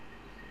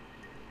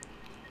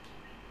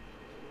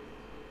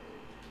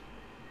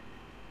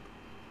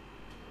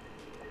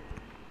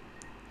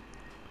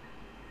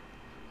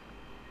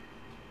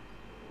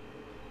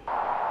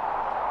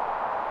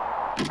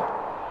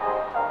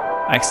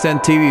 Extend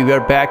TV, we are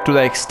back to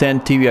the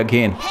Extend TV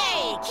again.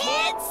 Hey,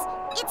 kids!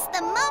 It's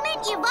the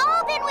moment you've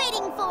all been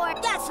waiting for.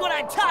 That's what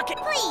I'm talking.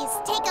 Please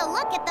take a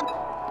look at the...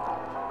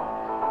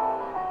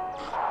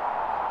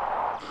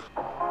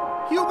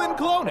 Human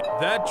cloning.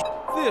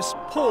 This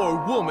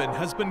poor woman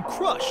has been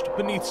crushed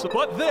beneath some...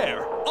 But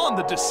there, on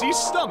the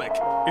deceased stomach,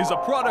 is a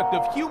product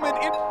of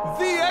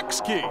the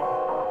X key.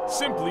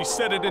 Simply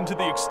set it into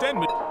the extend.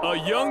 A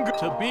young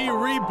to be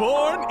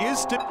reborn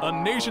is to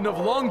a nation of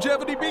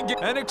longevity begin.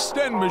 An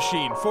extend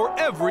machine for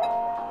every...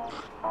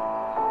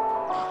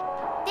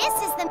 This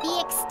is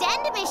the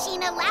extend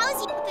machine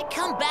allows you... To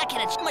come back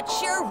and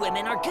mature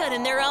women are good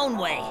in their own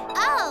way.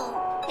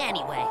 Oh,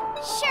 Anyway.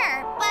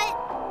 sure, but...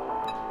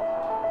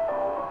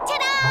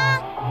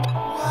 Ta-da!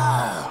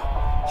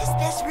 Whoa. Is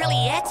this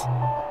really it?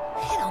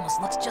 It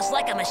almost looks just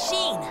like a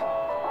machine.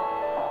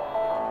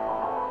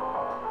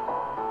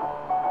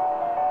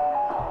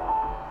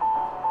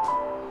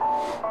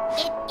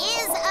 It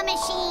is a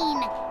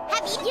machine.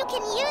 You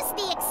can use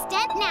the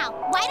extend now.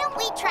 Why don't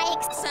we try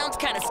Sounds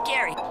kind of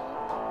scary.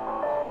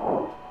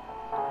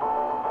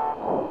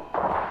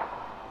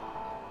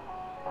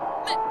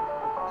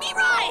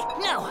 Mirai!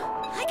 No,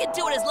 I could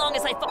do it as long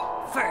as I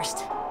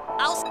first.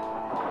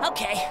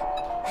 Okay.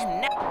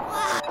 And now...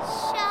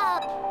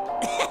 Shut.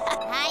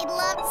 I'd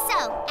love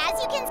so.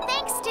 As you can,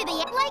 thanks to the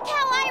like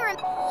how I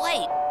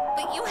Wait,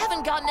 but you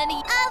haven't gotten any...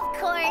 Of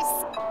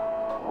course.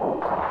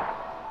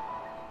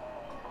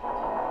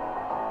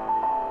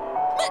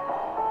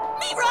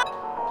 Mirai!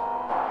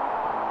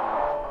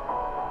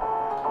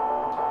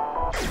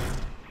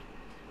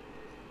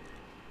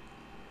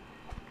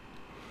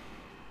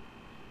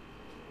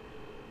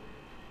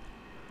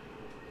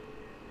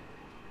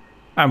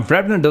 I'm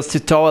wrapped in a dusty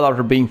towel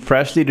after being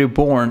freshly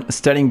reborn,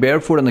 standing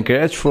barefoot on the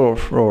garage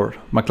floor.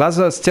 My clothes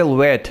are still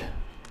wet.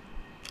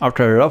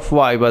 After a rough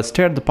vibe, I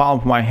stare at the palm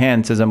of my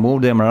hands as I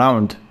move them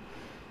around.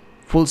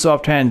 Full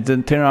soft hands,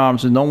 then thin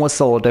arms with no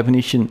muscle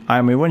definition. I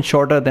am even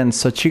shorter than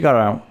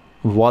Sachigara.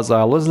 Was I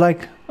always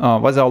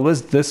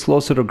this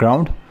close to the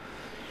ground?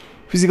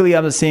 Physically,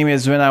 I'm the same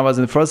as when I was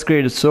in the first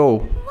grade, so...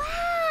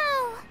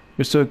 Wow.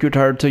 You're so cute,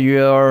 Haruto.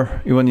 You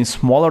are even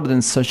smaller than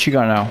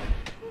Sachigara now.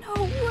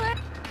 No way.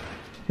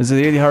 Is it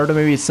really Haruto?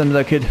 Maybe it's some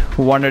other kid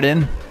who wandered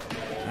in?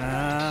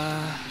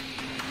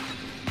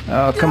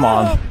 Oh, come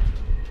on.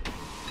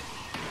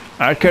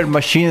 Arcade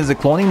machine is a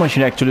cloning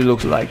machine actually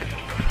looks like.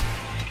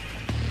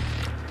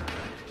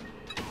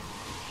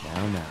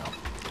 Now.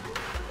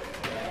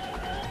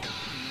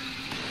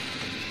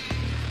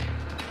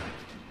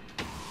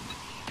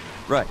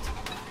 Right.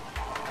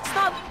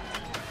 Stop!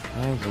 I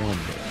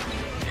wonder.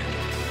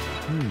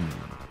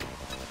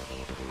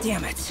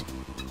 Damn it.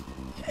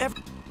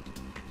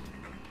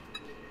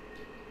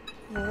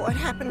 What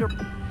happened to...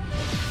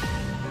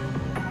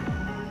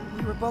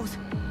 We were both...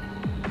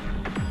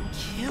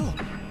 killed.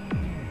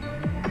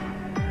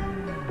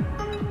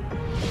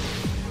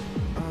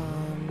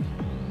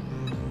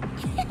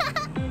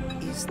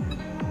 Is...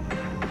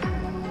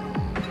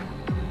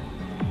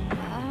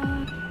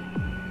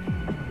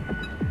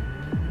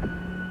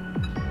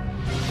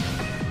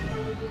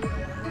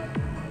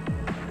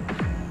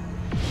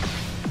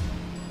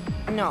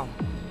 No.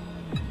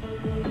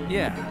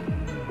 Yeah,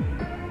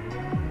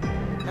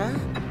 Huh?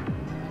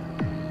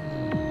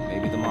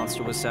 maybe the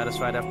monster was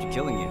satisfied after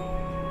killing you.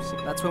 See,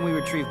 that's when we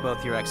retrieved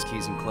both your X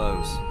keys and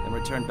clothes, and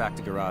returned back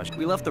to garage.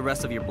 We left the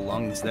rest of your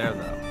belongings there,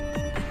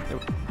 though.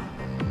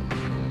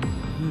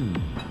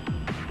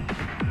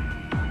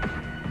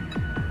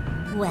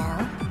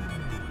 Well,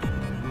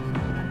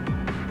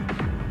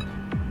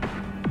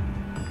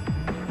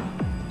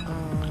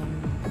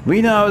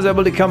 We know I was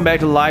able to come back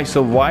to life,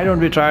 so why don't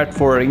we try it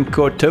for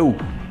Rinko too?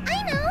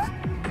 I know.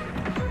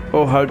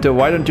 Oh Haruto,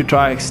 why don't you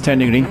try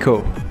extending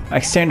Rinko?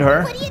 Extend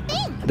her? What do you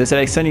think? They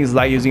said extending is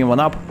like using a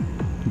 1-up.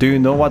 Do you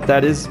know what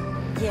that is?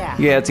 Yeah.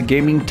 Yeah, it's a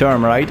gaming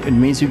term, right? It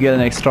means you get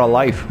an extra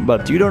life,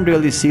 but you don't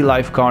really see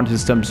life count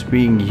systems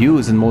being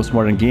used in most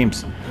modern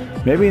games.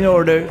 Maybe in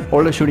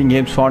older shooting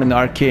games found in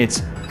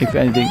arcades, if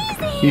anything.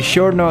 You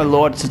sure know a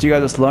lot since you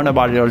guys just learned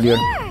about it earlier.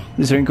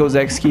 This Rinko's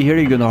X key, here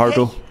you go,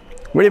 Haruto.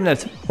 Wait a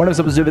minute, what am I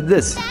supposed to do with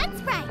this?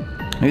 That's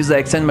right. Use the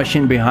extend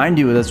machine behind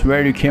you, that's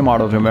where you came out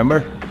of,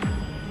 remember?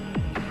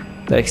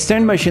 The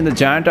extend machine, the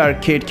giant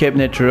arcade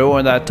cabinet row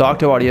and I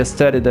talked about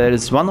yesterday, there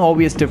is one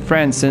obvious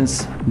difference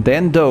since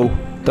then though,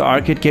 the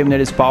arcade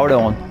cabinet is powered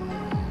on.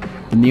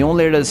 The neon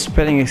letters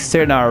spelling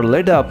extend are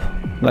lit up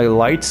like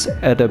lights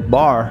at a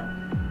bar.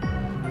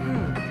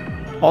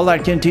 All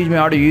that can teach me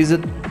how to use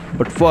it,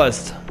 but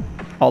first,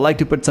 I'd like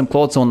to put some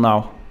clothes on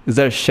now. Is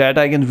there a shirt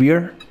I can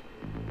wear?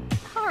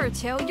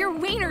 Naruto, your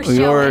wiener's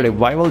Your showing.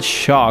 revival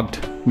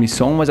shocked me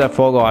so much I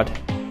forgot.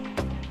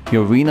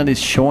 Your wiener is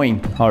showing,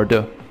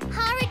 Naruto.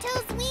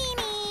 Haruto's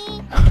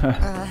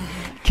weenie.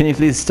 Can you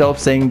please stop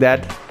saying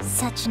that?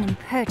 Such an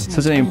impertinent.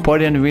 Such an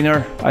important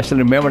winner. I shall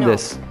remember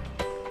this.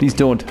 Please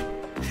don't.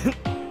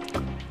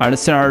 I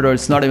understand, Naruto,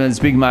 it's not even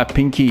as big my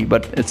pinky,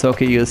 but it's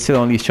okay, you're still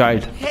only a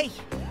child. Hey!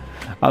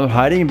 I'm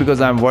hiding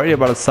because I'm worried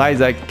about the size.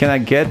 Can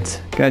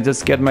I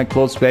just get my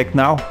clothes back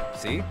now?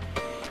 See?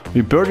 We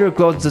brought your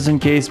clothes just in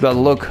case, but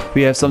look,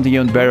 we have something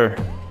even better.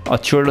 A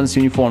children's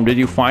uniform. Did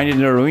you find it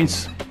in the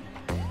ruins?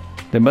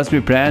 They must be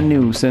brand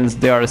new since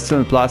they are still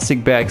in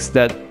plastic bags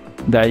that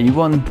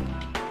even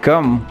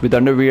come with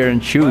underwear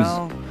and shoes.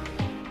 Well,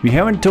 We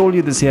haven't told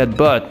you this yet,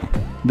 but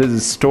there's a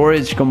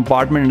storage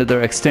compartment under the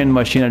extend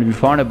machine and we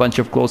found a bunch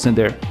of clothes in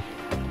there.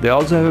 They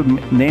also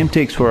have name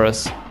tags for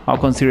us. How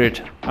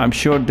considerate. I'm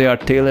sure they are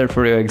tailored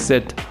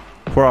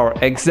for our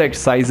exact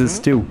sizes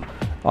too.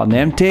 Our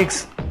name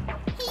tags?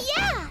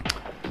 Yeah.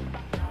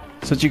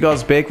 So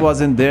Chika's bag was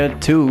in there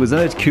too. Isn't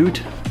it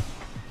cute?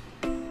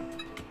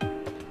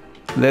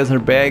 There's her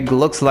bag.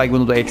 Looks like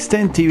one of the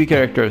extend TV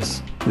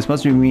characters. This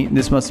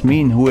must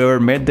mean whoever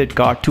made that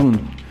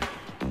cartoon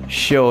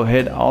show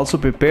had also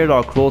prepared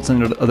our clothes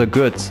and other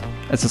goods.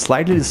 It's a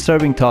slightly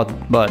disturbing thought,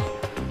 but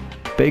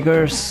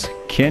beggars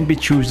can't be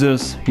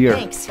choosers here.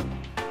 Thanks.